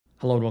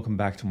Hello and welcome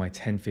back to my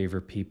 10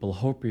 favorite people.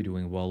 Hope you're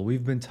doing well.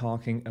 We've been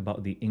talking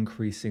about the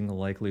increasing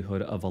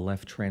likelihood of a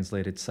left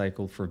translated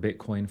cycle for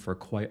Bitcoin for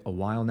quite a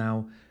while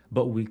now,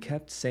 but we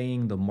kept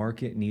saying the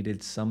market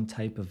needed some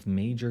type of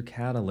major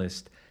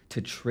catalyst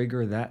to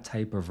trigger that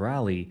type of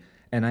rally.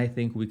 And I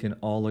think we can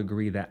all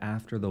agree that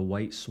after the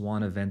White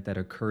Swan event that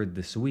occurred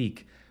this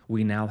week,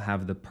 we now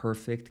have the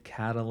perfect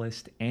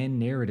catalyst and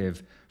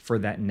narrative for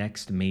that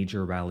next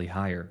major rally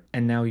higher.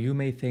 And now you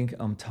may think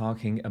I'm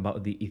talking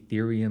about the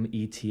Ethereum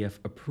ETF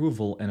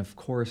approval, and of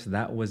course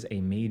that was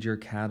a major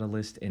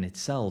catalyst in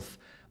itself,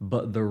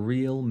 but the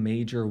real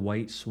major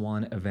White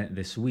Swan event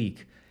this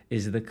week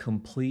is the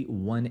complete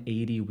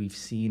 180 we've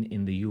seen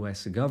in the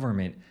US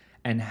government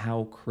and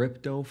how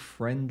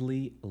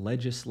crypto-friendly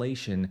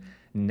legislation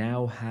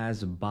now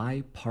has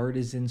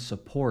bipartisan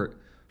support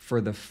for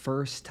the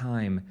first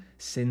time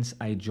since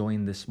I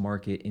joined this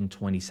market in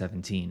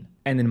 2017.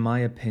 And in my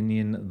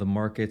opinion, the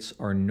markets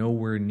are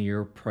nowhere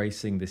near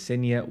pricing this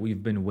in yet.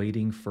 We've been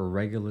waiting for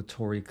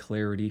regulatory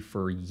clarity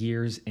for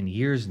years and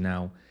years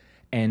now.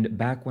 And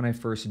back when I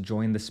first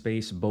joined the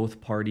space, both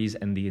parties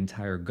and the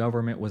entire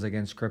government was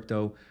against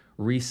crypto.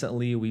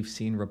 Recently, we've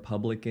seen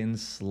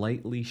Republicans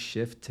slightly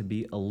shift to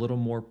be a little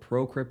more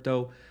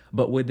pro-crypto,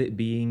 but with it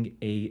being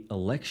an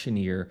election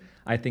year,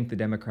 I think the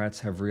Democrats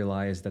have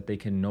realized that they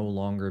can no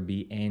longer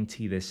be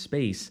anti this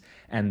space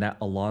and that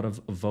a lot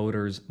of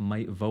voters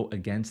might vote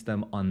against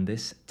them on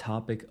this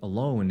topic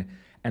alone.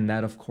 And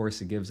that, of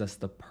course, gives us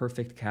the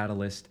perfect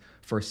catalyst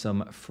for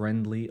some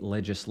friendly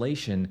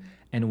legislation.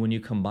 And when you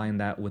combine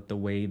that with the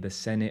way the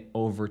Senate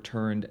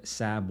overturned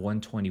SAB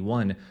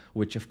 121,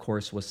 which of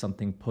course was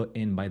something put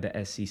in by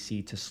the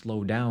SEC to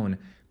slow down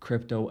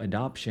crypto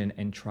adoption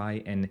and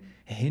try and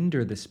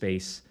hinder the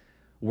space,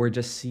 we're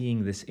just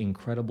seeing this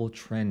incredible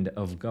trend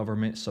of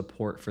government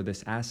support for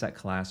this asset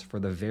class for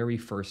the very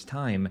first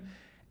time.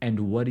 And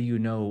what do you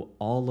know?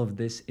 All of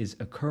this is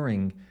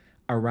occurring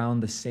around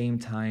the same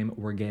time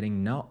we're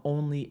getting not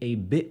only a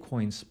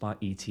Bitcoin spot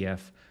ETF,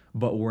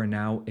 but we're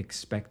now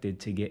expected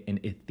to get an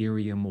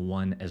Ethereum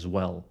one as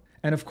well.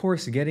 And of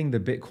course, getting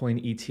the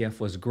Bitcoin ETF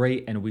was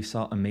great and we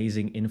saw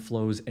amazing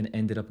inflows and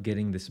ended up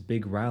getting this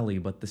big rally.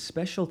 But the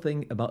special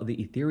thing about the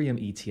Ethereum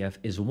ETF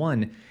is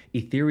one,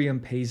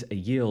 Ethereum pays a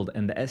yield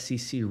and the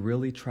SEC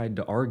really tried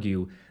to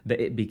argue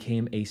that it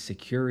became a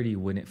security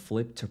when it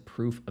flipped to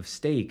proof of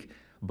stake.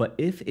 But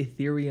if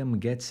Ethereum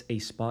gets a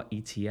spot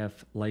ETF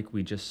like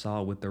we just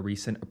saw with the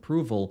recent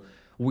approval,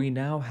 we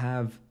now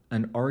have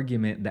an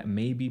argument that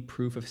maybe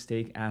proof of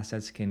stake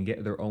assets can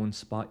get their own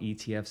spot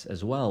ETFs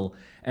as well.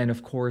 And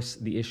of course,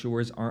 the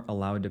issuers aren't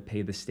allowed to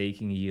pay the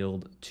staking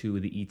yield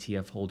to the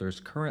ETF holders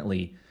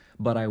currently,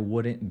 but I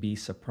wouldn't be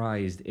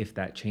surprised if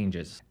that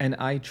changes. And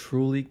I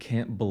truly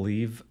can't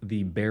believe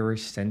the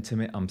bearish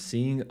sentiment I'm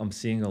seeing. I'm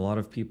seeing a lot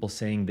of people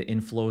saying the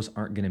inflows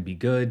aren't going to be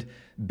good.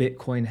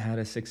 Bitcoin had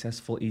a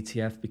successful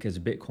ETF because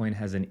Bitcoin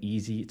has an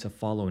easy to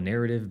follow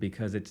narrative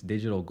because it's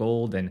digital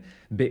gold and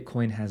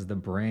Bitcoin has the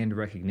brand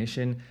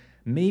recognition.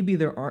 Maybe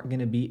there aren't going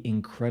to be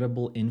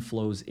incredible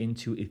inflows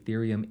into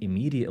Ethereum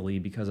immediately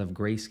because of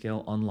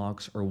grayscale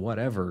unlocks or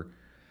whatever.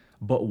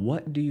 But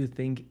what do you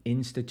think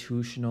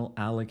institutional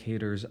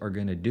allocators are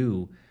going to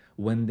do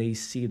when they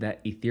see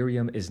that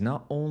Ethereum is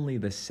not only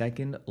the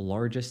second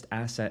largest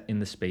asset in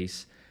the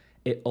space,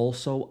 it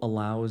also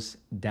allows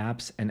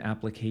dApps and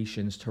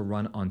applications to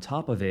run on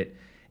top of it.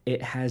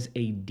 It has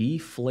a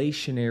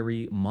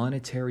deflationary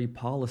monetary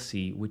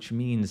policy, which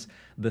means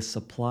the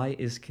supply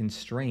is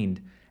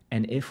constrained.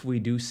 And if we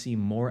do see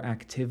more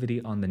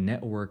activity on the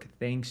network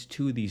thanks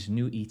to these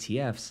new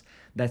ETFs,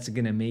 that's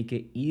going to make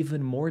it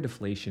even more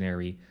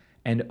deflationary.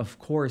 And of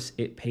course,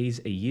 it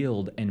pays a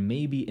yield, and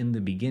maybe in the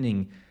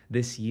beginning,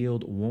 this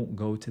yield won't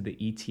go to the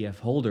ETF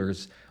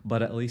holders,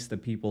 but at least the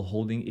people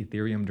holding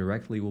Ethereum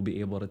directly will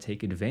be able to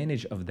take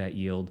advantage of that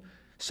yield.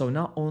 So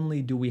not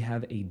only do we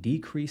have a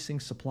decreasing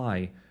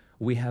supply,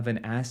 we have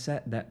an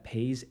asset that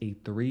pays a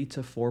 3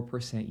 to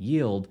 4%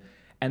 yield,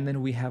 and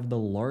then we have the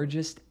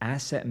largest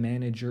asset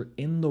manager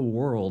in the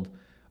world,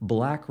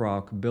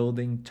 BlackRock,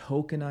 building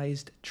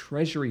tokenized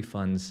treasury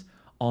funds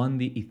on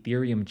the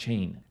Ethereum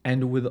chain.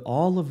 And with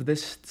all of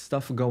this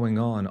stuff going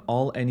on,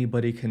 all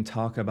anybody can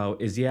talk about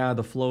is, yeah,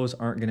 the flows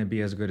aren't going to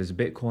be as good as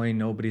Bitcoin.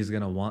 Nobody's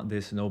going to want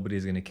this.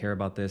 Nobody's going to care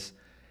about this.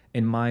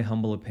 In my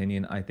humble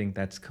opinion, I think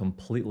that's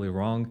completely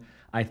wrong.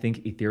 I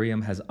think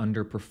Ethereum has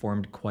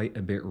underperformed quite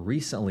a bit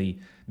recently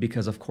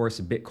because, of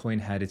course, Bitcoin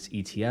had its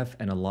ETF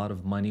and a lot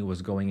of money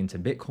was going into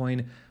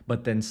Bitcoin,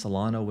 but then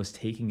Solana was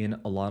taking in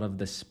a lot of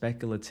the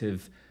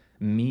speculative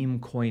meme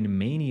coin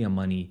mania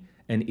money,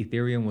 and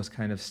Ethereum was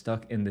kind of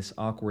stuck in this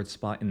awkward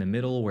spot in the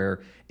middle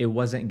where it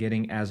wasn't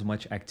getting as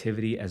much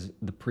activity as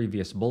the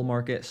previous bull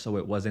market, so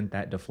it wasn't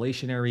that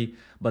deflationary,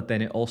 but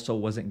then it also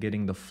wasn't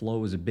getting the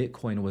flows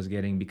Bitcoin was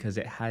getting because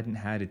it hadn't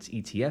had its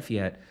ETF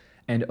yet.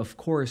 And of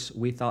course,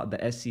 we thought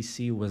the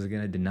SEC was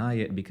going to deny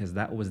it because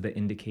that was the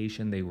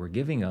indication they were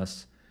giving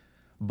us.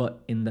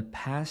 But in the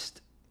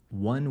past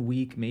 1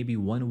 week, maybe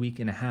 1 week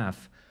and a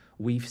half,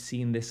 we've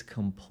seen this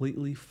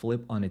completely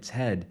flip on its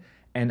head.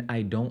 And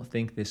I don't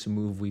think this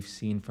move we've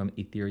seen from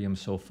Ethereum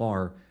so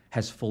far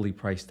has fully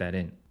priced that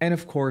in. And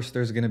of course,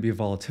 there's going to be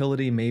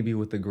volatility. Maybe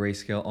with the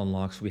grayscale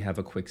unlocks, we have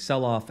a quick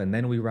sell-off and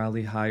then we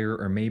rally higher,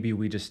 or maybe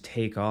we just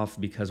take off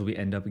because we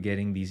end up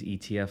getting these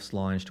ETFs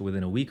launched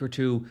within a week or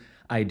two.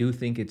 I do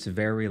think it's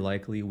very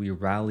likely we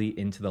rally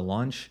into the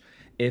launch.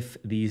 If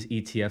these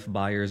ETF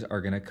buyers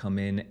are going to come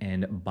in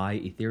and buy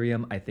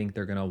Ethereum, I think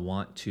they're going to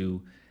want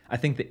to I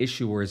think the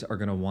issuers are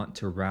going to want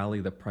to rally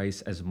the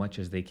price as much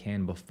as they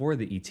can before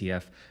the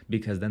ETF,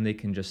 because then they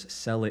can just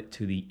sell it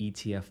to the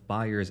ETF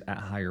buyers at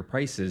higher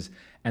prices.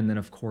 And then,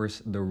 of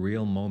course, the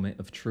real moment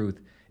of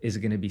truth is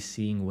going to be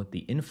seeing what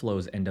the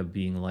inflows end up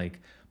being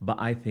like.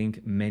 But I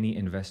think many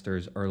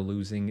investors are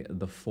losing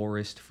the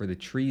forest for the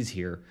trees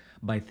here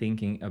by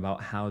thinking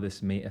about how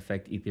this may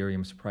affect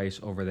Ethereum's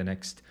price over the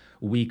next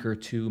week or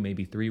two,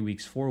 maybe 3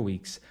 weeks, 4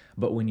 weeks.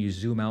 But when you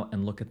zoom out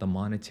and look at the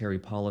monetary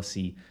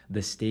policy,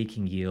 the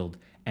staking yield,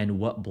 and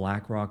what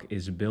BlackRock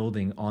is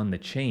building on the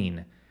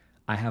chain,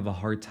 I have a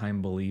hard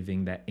time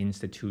believing that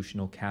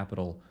institutional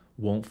capital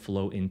won't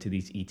flow into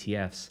these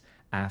ETFs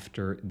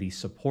after the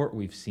support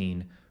we've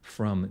seen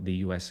from the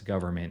US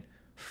government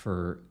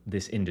for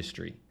this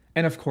industry.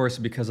 And of course,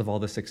 because of all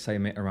this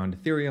excitement around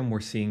Ethereum,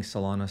 we're seeing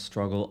Solana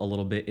struggle a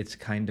little bit. It's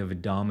kind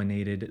of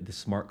dominated the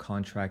smart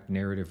contract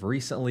narrative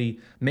recently.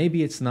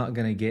 Maybe it's not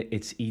going to get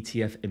its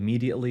ETF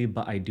immediately,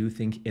 but I do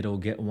think it'll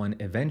get one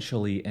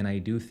eventually. And I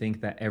do think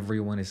that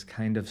everyone is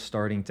kind of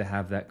starting to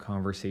have that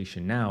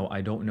conversation now.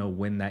 I don't know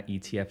when that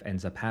ETF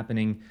ends up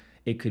happening.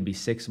 It could be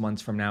 6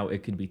 months from now.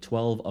 It could be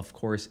 12. Of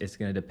course, it's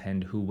going to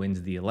depend who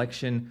wins the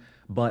election.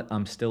 But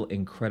I'm still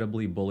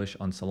incredibly bullish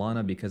on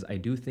Solana because I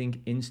do think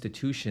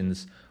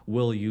institutions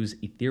will use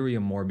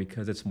Ethereum more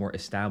because it's more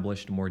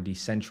established, more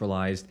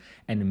decentralized,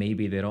 and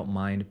maybe they don't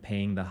mind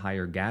paying the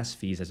higher gas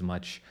fees as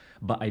much.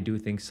 But I do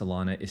think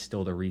Solana is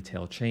still the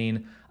retail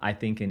chain. I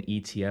think an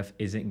ETF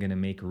isn't going to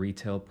make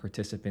retail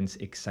participants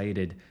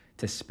excited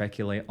to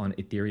speculate on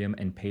Ethereum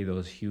and pay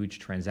those huge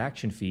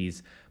transaction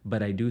fees.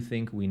 But I do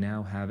think we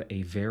now have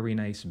a very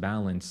nice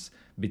balance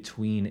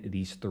between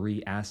these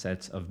three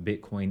assets of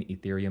Bitcoin,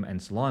 Ethereum, and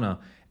Solana,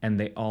 and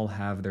they all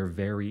have their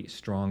very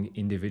strong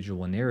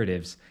individual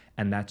narratives,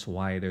 and that's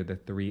why they're the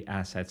three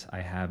assets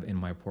I have in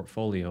my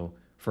portfolio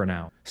for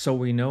now. So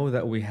we know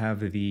that we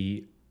have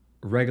the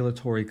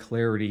regulatory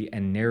clarity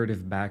and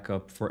narrative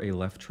backup for a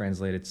left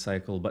translated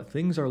cycle, but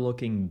things are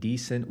looking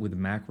decent with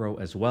macro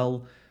as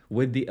well.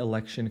 With the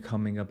election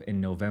coming up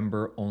in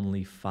November,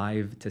 only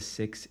 5 to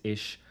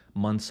 6-ish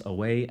months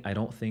away, I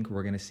don't think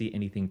we're going to see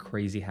anything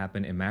crazy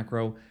happen in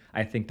macro.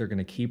 I think they're going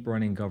to keep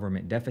running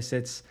government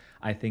deficits.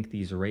 I think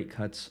these rate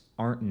cuts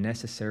aren't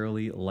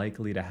necessarily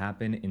likely to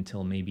happen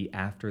until maybe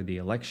after the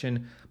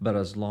election, but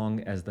as long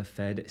as the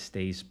Fed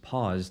stays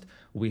paused,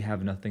 we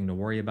have nothing to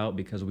worry about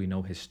because we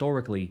know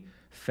historically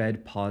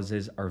Fed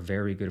pauses are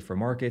very good for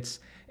markets.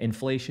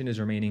 Inflation is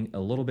remaining a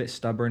little bit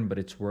stubborn, but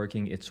it's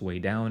working its way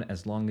down.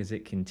 As long as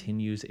it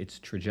continues its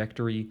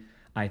trajectory,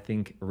 I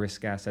think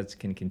risk assets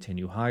can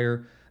continue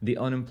higher. The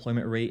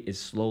unemployment rate is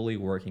slowly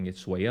working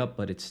its way up,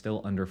 but it's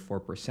still under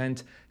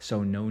 4%,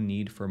 so no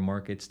need for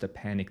markets to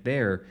panic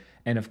there.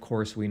 And of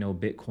course, we know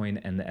Bitcoin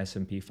and the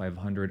S&P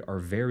 500 are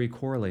very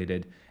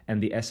correlated,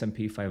 and the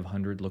S&P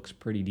 500 looks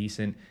pretty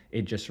decent.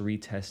 It just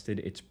retested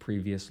its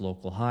previous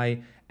local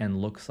high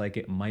and looks like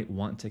it might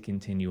want to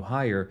continue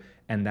higher,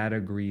 and that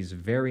agrees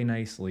very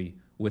nicely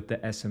with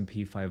the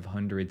S&P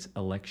 500's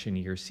election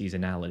year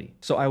seasonality.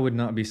 So I would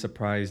not be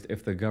surprised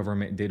if the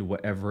government did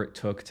whatever it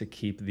took to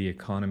keep the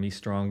economy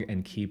strong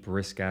and keep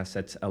risk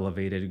assets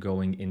elevated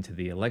going into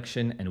the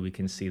election, and we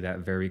can see that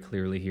very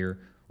clearly here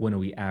when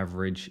we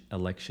average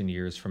election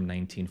years from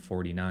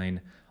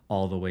 1949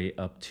 all the way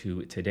up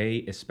to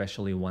today,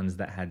 especially ones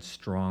that had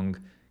strong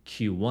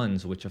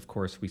Q1s, which of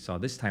course we saw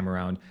this time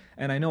around.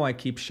 And I know I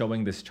keep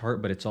showing this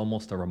chart, but it's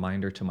almost a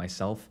reminder to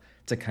myself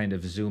to kind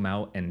of zoom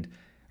out and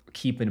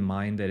keep in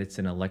mind that it's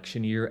an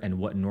election year and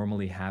what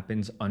normally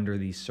happens under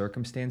these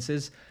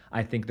circumstances.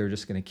 I think they're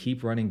just going to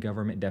keep running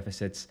government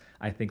deficits.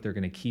 I think they're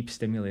going to keep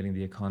stimulating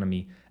the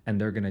economy, and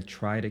they're going to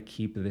try to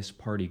keep this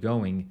party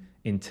going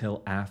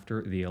until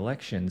after the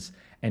elections.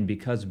 And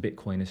because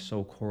Bitcoin is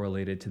so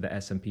correlated to the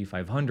S&P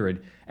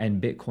 500, and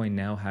Bitcoin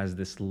now has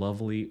this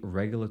lovely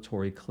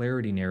regulatory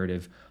clarity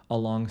narrative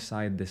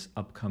alongside this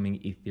upcoming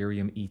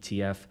Ethereum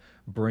ETF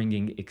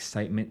bringing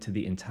excitement to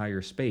the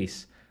entire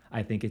space,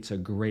 I think it's a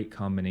great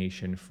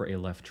combination for a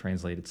left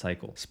translated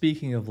cycle.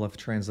 Speaking of left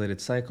translated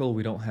cycle,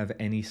 we don't have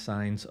any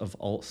signs of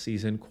alt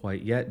season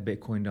quite yet.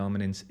 Bitcoin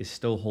dominance is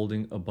still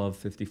holding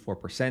above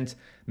 54%.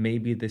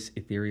 Maybe this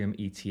Ethereum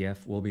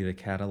ETF will be the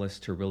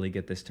catalyst to really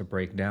get this to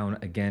break down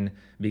again,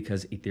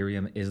 because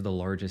Ethereum is the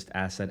largest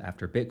asset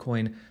after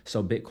Bitcoin.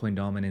 So Bitcoin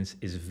dominance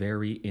is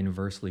very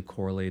inversely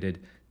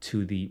correlated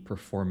to the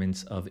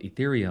performance of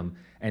Ethereum.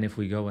 And if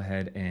we go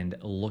ahead and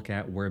look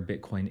at where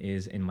Bitcoin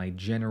is in my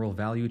general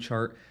value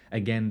chart,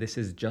 again, this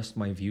is just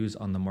my views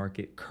on the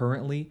market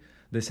currently.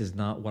 This is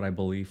not what I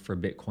believe for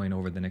Bitcoin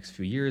over the next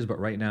few years, but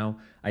right now,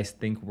 I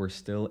think we're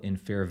still in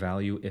fair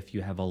value if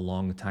you have a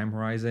long time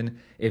horizon.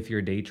 If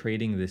you're day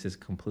trading, this is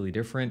completely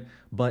different.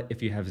 But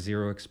if you have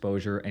zero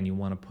exposure and you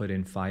want to put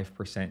in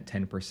 5%,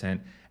 10%,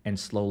 and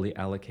slowly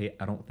allocate,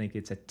 I don't think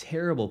it's a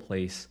terrible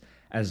place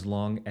as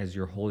long as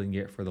you're holding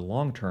it for the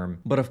long term.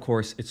 But of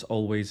course, it's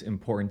always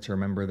important to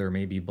remember there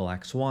may be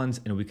black swans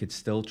and we could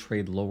still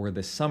trade lower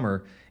this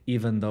summer,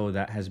 even though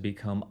that has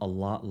become a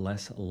lot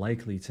less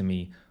likely to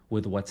me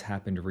with what's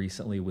happened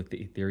recently with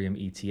the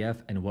Ethereum ETF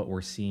and what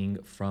we're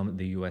seeing from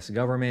the US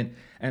government.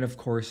 And of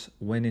course,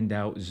 when in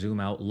doubt,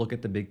 zoom out, look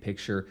at the big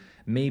picture.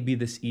 Maybe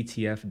this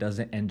ETF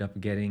doesn't end up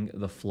getting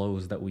the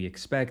flows that we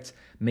expect.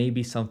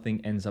 Maybe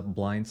something ends up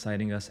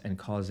blindsiding us and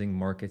causing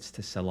markets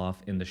to sell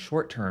off in the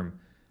short term.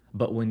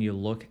 But when you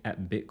look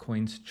at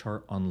Bitcoin's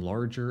chart on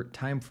larger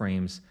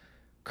timeframes,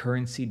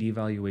 currency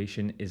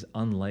devaluation is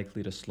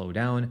unlikely to slow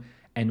down.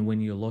 And when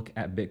you look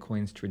at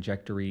Bitcoin's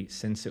trajectory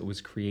since it was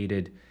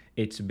created,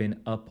 it's been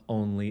up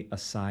only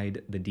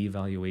aside the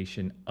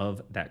devaluation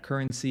of that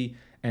currency.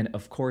 And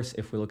of course,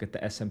 if we look at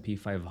the S&P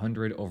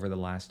 500 over the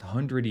last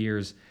 100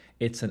 years,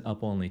 it's an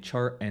up only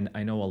chart. And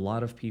I know a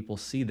lot of people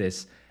see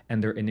this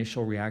and their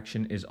initial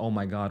reaction is, oh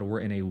my God,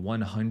 we're in a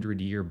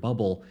 100-year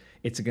bubble.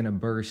 It's going to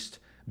burst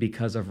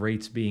because of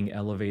rates being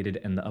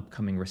elevated and the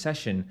upcoming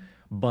recession.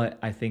 But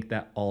I think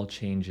that all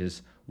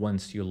changes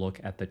once you look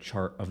at the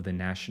chart of the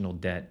national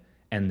debt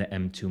and the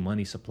M2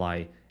 money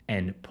supply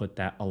and put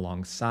that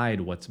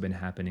alongside what's been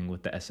happening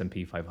with the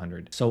S&P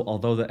 500. So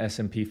although the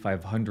S&P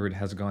 500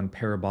 has gone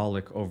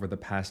parabolic over the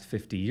past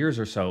 50 years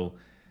or so,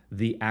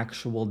 the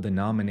actual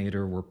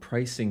denominator we're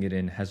pricing it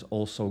in has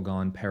also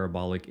gone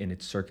parabolic in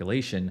its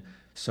circulation.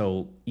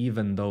 So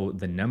even though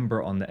the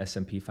number on the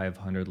S&P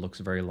 500 looks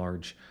very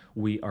large,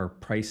 we are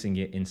pricing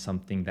it in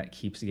something that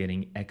keeps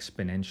getting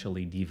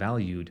exponentially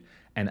devalued.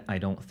 And I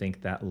don't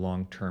think that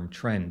long-term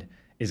trend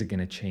is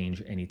going to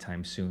change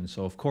anytime soon.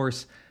 So of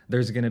course,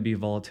 there's going to be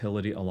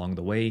volatility along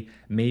the way.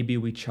 Maybe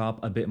we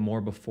chop a bit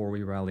more before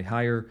we rally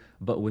higher,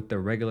 but with the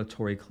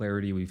regulatory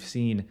clarity we've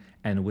seen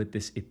and with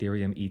this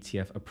Ethereum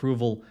ETF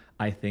approval,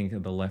 I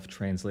think the left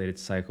translated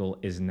cycle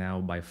is now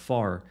by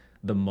far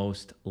the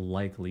most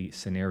likely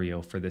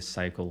scenario for this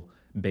cycle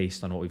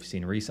based on what we've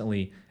seen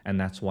recently. And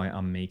that's why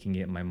I'm making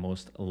it my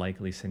most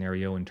likely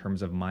scenario in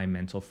terms of my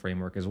mental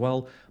framework as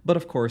well. But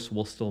of course,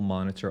 we'll still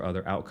monitor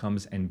other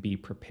outcomes and be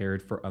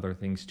prepared for other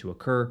things to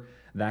occur.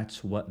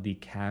 That's what the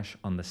cash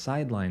on the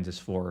sidelines is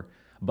for.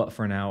 But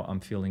for now, I'm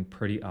feeling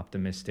pretty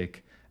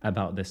optimistic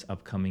about this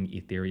upcoming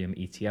Ethereum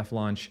ETF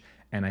launch.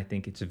 And I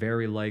think it's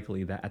very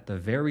likely that at the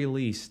very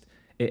least,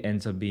 it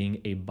ends up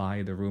being a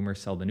buy the rumor,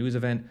 sell the news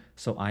event.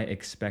 So I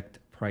expect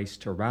price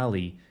to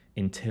rally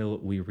until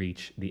we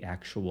reach the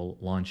actual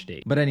launch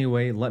date. But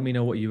anyway, let me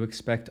know what you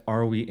expect.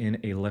 Are we in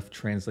a left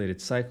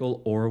translated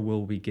cycle or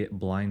will we get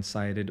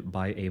blindsided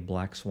by a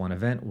black swan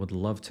event? Would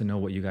love to know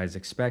what you guys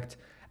expect.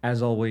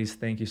 As always,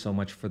 thank you so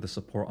much for the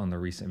support on the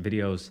recent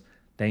videos.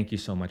 Thank you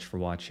so much for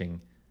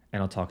watching,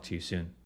 and I'll talk to you soon.